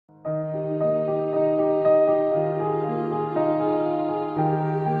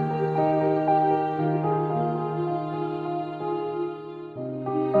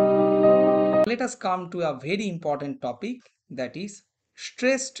let us come to a very important topic, that is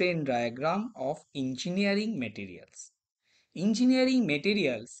stress strain diagram of engineering materials. Engineering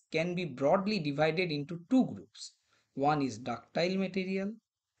materials can be broadly divided into two groups. One is ductile material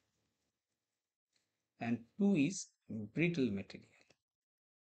and two is brittle material.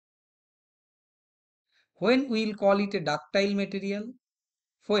 When we will call it a ductile material?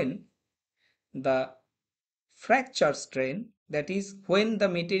 When the fracture strain, that is when the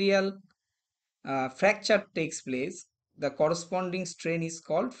material fracture takes place, the corresponding strain is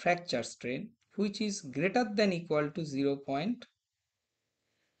called fracture strain, which is greater than equal to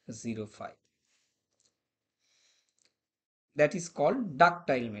 0.05. That is called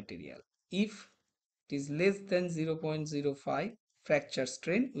ductile material. If it is less than 0.05 fracture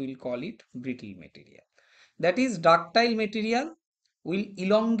strain, we will call it brittle material. That is, ductile material will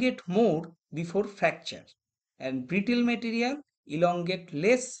elongate more before fracture and brittle material elongate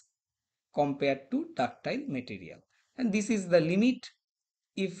less compared to ductile material. And this is the limit.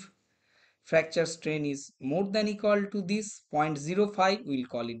 If fracture strain is more than equal to this 0.05, we will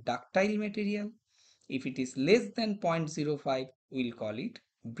call it ductile material. If it is less than 0.05, we will call it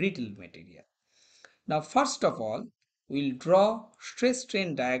brittle material. Now first of all, we will draw stress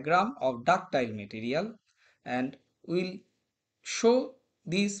strain diagram of ductile material, and we will show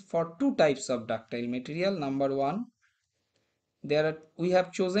this for two types of ductile material. Number one, we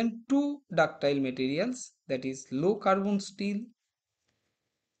have chosen two ductile materials, that is low carbon steel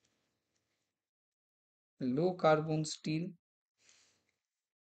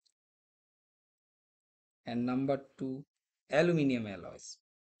and number two, aluminum alloys.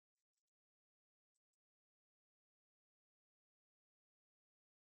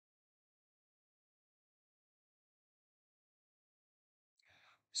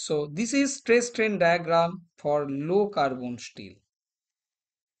 So this is stress strain diagram for low carbon steel.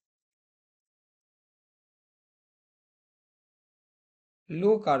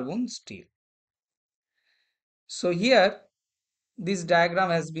 So here this diagram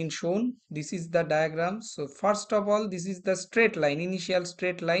has been shown. This is the diagram. So first of all, this is the straight line, initial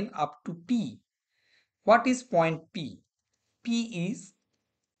straight line up to P. What is point P? P is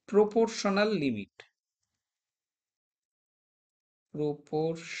proportional limit.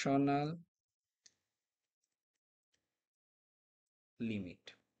 Proportional limit.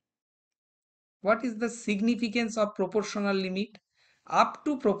 What is the significance of proportional limit? Up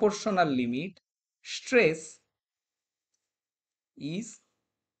to proportional limit, stress is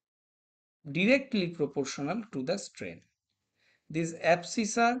directly proportional to the strain. This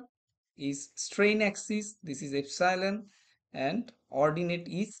abscissor is strain axis, this is epsilon, and ordinate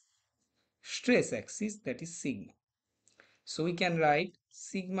is stress axis, that is sigma. So we can write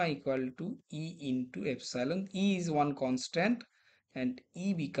sigma equal to E into epsilon. E is one constant and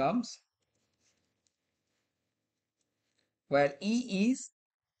E becomes, where E is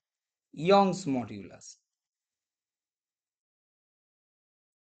Young's modulus.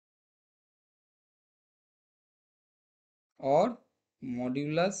 Or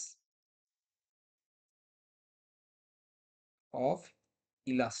modulus of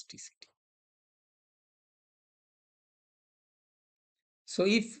elasticity. So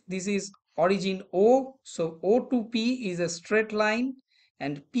if this is origin O, so O to P is a straight line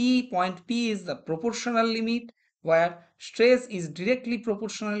and point P is the proportional limit where stress is directly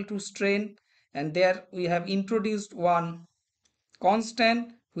proportional to strain, and there we have introduced one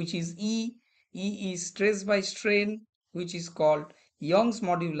constant which is E. E is stress by strain, which is called Young's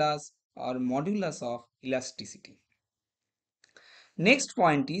modulus or modulus of elasticity. Next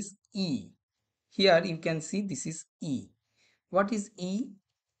point is E. Here you can see this is E. What is E?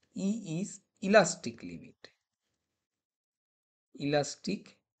 E is elastic limit.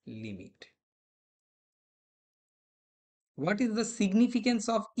 Elastic limit. What is the significance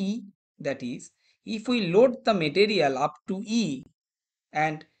of E? That is, if we load the material up to E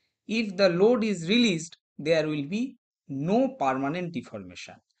and if the load is released, there will be no permanent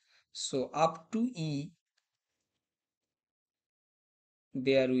deformation. So up to E,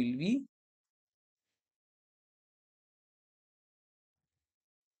 there will be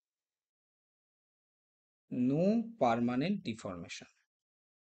no permanent deformation.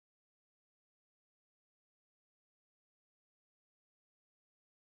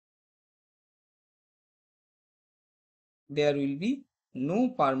 There will be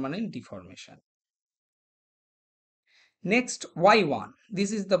no permanent deformation. Next, Y1.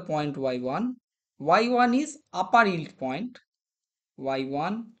 This is the point Y1. Y1 is upper yield point.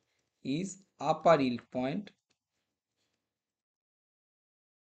 Y1 is upper yield point.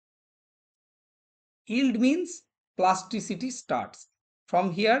 Yield means plasticity starts.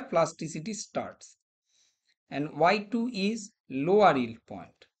 From here plasticity starts, and Y2 is lower yield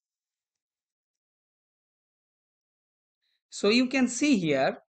point. So you can see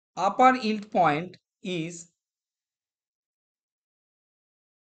here upper yield point is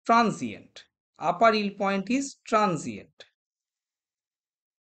transient. Upper yield point is transient.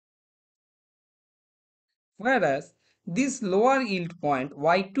 Whereas this lower yield point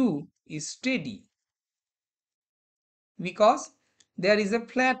Y2 is steady because there is a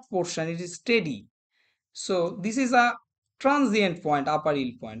flat portion, it is steady. So this is a transient point, upper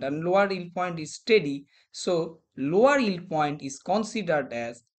yield point, and lower yield point is steady. So lower yield point is considered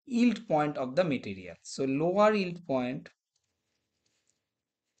as yield point of the material. So lower yield point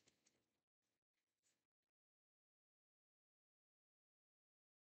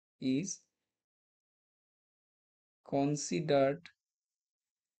is considered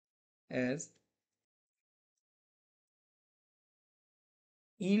as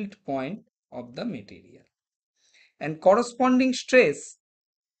yield point of the material, and corresponding stress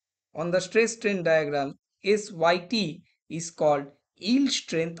on the stress strain diagram SYT is called yield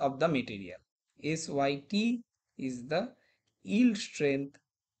strength of the material. SYT is the yield strength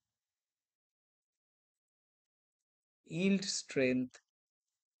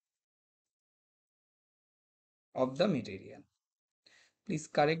of the material. Please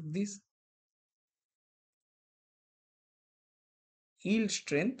correct this. Yield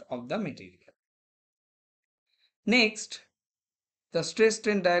strength of the material. Next, the stress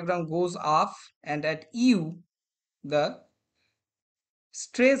strain diagram goes up, and at U the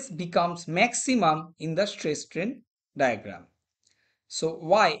stress becomes maximum in the stress strain diagram. So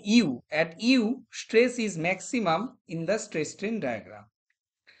why U? At U stress is maximum in the stress strain diagram.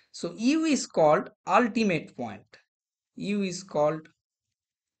 So U is called ultimate point. U is called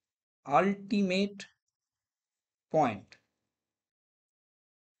ultimate point,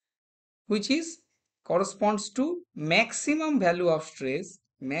 which is corresponds to maximum value of stress,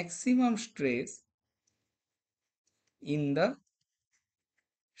 maximum stress in the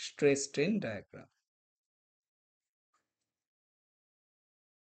stress strain diagram.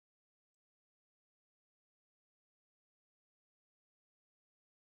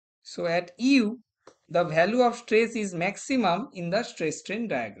 So at U, the value of stress is maximum in the stress strain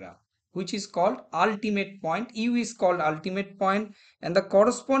diagram, which is called ultimate point. U is called ultimate point, and the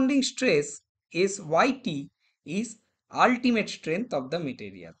corresponding stress SYT is ultimate strength of the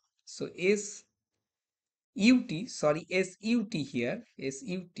material. So SUT here,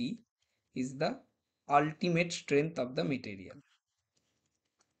 SUT is the ultimate strength of the material.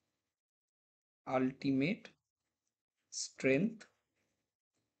 Ultimate strength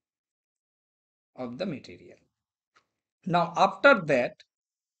of the material. Now after that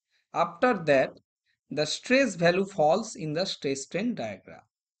the stress value falls in the stress strain diagram.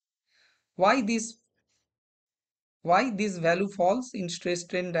 Why this value falls in stress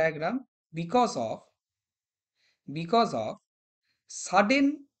strain diagram? Because of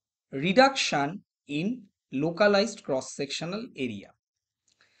sudden reduction in localized cross sectional area.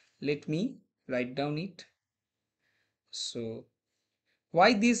 Let me write down it. So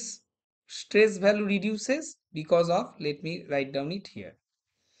why this stress value reduces? Because of, let me write down it here,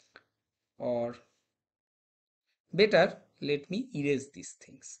 or better let me erase these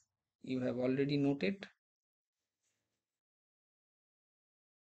things. You have already noted.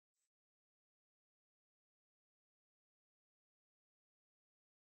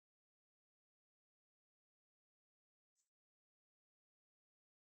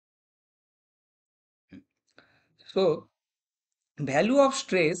 So value of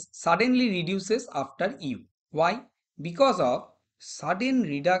stress suddenly reduces after U. Why? Because of sudden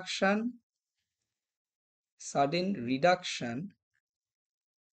reduction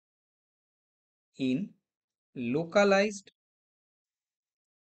in localized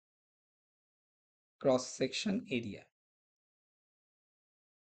cross section area.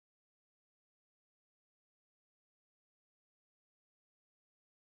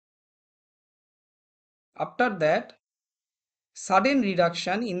 After that sudden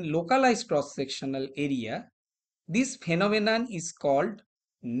reduction in localized cross sectional area, this phenomenon is called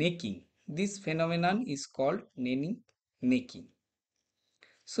necking. This phenomenon is called necking.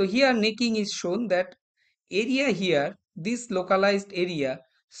 So here necking is shown that area here, this localized area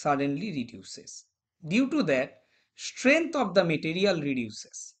suddenly reduces. Due to that, strength of the material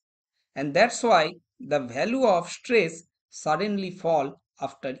reduces. And that's why the value of stress suddenly fall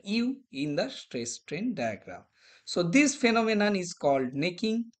after U in the stress strain diagram. So this phenomenon is called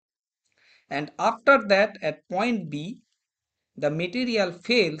necking. And after that at point B, the material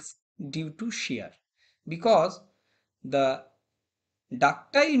fails due to shear, because the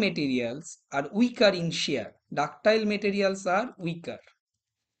Ductile materials are weaker in shear. Ductile materials are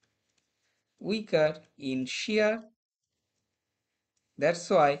weaker in shear. That's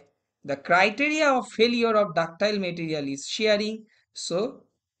why the criteria of failure of ductile material is shearing. So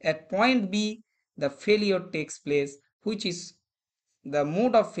at point B, the failure takes place, which is the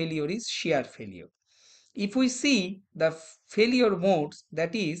mode of failure is shear failure. If we see the failure modes,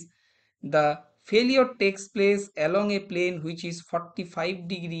 that is, the failure takes place along a plane which is 45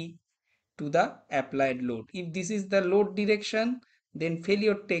 degree to the applied load. If this is the load direction, then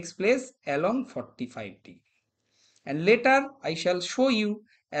failure takes place along 45 degree. And later I shall show you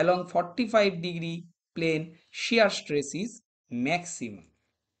along 45 degree plane shear stress is maximum.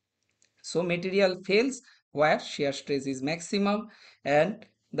 So material fails where shear stress is maximum, and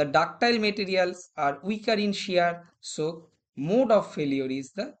the ductile materials are weaker in shear, so mode of failure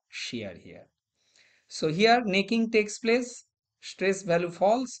is the shear here. So here necking takes place, stress value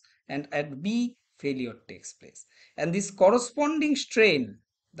falls, and at B failure takes place. And this corresponding strain,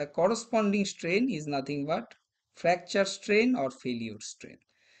 the corresponding strain is nothing but fracture strain or failure strain.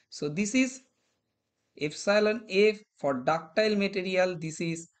 So this is epsilon A for ductile material, this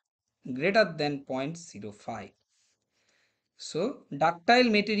is greater than 0.05. So ductile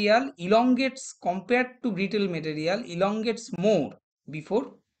material elongates compared to brittle material, elongates more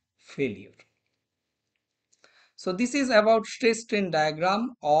before failure. So this is about stress strain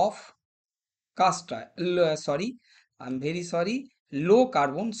diagram of low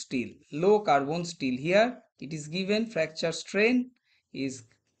carbon steel. Low carbon steel, here it is given fracture strain is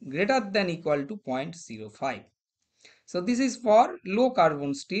greater than equal to 0.05. So this is for low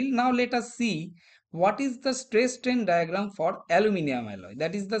carbon steel. Now let us see what is the stress strain diagram for aluminum alloy.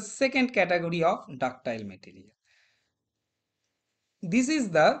 That is the second category of ductile material. This is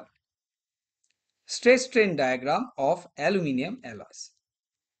the stress strain diagram of aluminum alloys.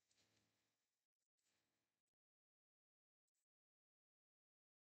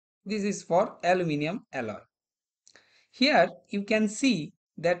 This is for aluminum alloy. Here you can see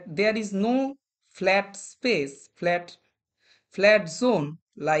that there is no flat space, flat zone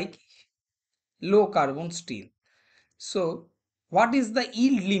like low carbon steel. So what is the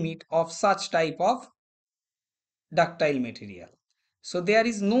yield limit of such type of ductile material? So there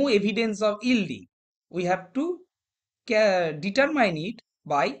is no evidence of yielding. We have to determine it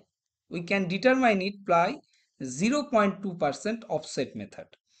by, we can determine it by 0.2% offset method.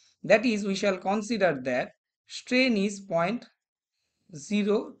 That is, we shall consider that strain is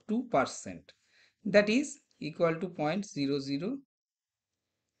 0.02%. That is equal to 0.002.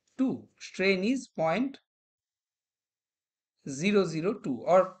 Strain is 0.002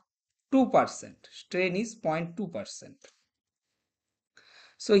 or 2%. Strain is 0.2%.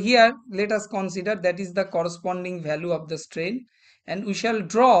 So here let us consider that is the corresponding value of the strain, and we shall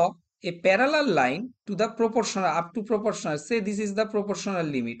draw a parallel line to the proportional, up to proportional. Say this is the proportional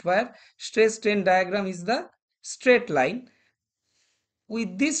limit where stress strain diagram is the straight line.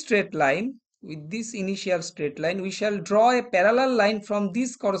 With this straight line, with this initial straight line, we shall draw a parallel line from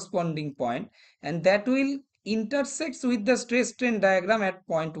this corresponding point, and that will intersect with the stress strain diagram at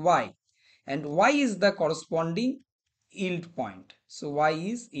point Y, and Y is the corresponding yield point. So Y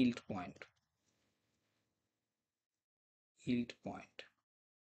is yield point.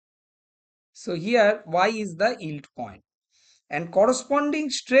 So here Y is the yield point, and corresponding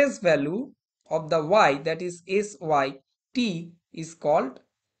stress value of the Y, that is SYT, is called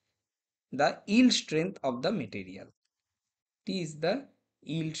the yield strength of the material. T is the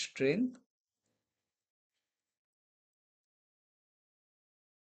yield strength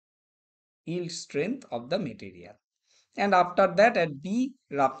of the material. And after that at B,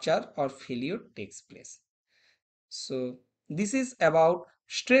 rupture or failure takes place. So this is about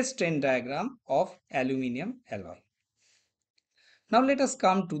stress strain diagram of aluminum alloy. Now let us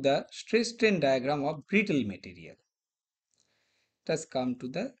come to the stress strain diagram of brittle material. Let us come to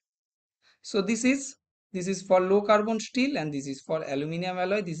the, so this is for low carbon steel and this is for aluminum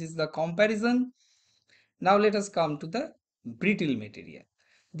alloy. This is the comparison. Now let us come to the brittle material.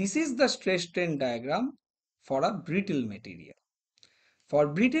 This is the stress strain diagram for a brittle material. For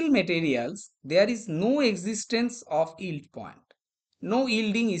brittle materials, there is no existence of yield point. No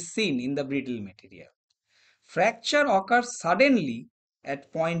yielding is seen in the brittle material. Fracture occurs suddenly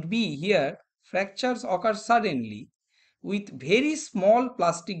at point B. Here, fractures occur suddenly with very small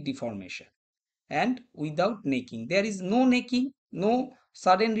plastic deformation and without necking. There is no necking, no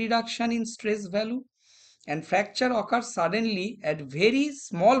sudden reduction in stress value, and fracture occurs suddenly at very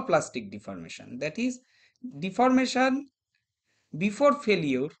small plastic deformation. That is, deformation before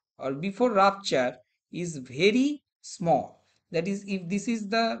failure or before rupture is very small. That is, if this is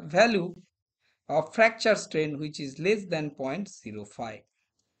the value of fracture strain which is less than 0.05.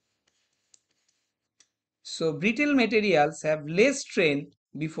 So brittle materials have less strain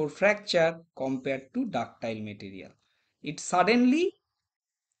before fracture compared to ductile material. It suddenly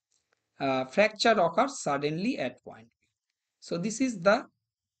fracture occurs suddenly at point. So this is the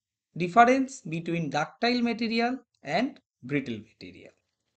difference between ductile material and brittle material.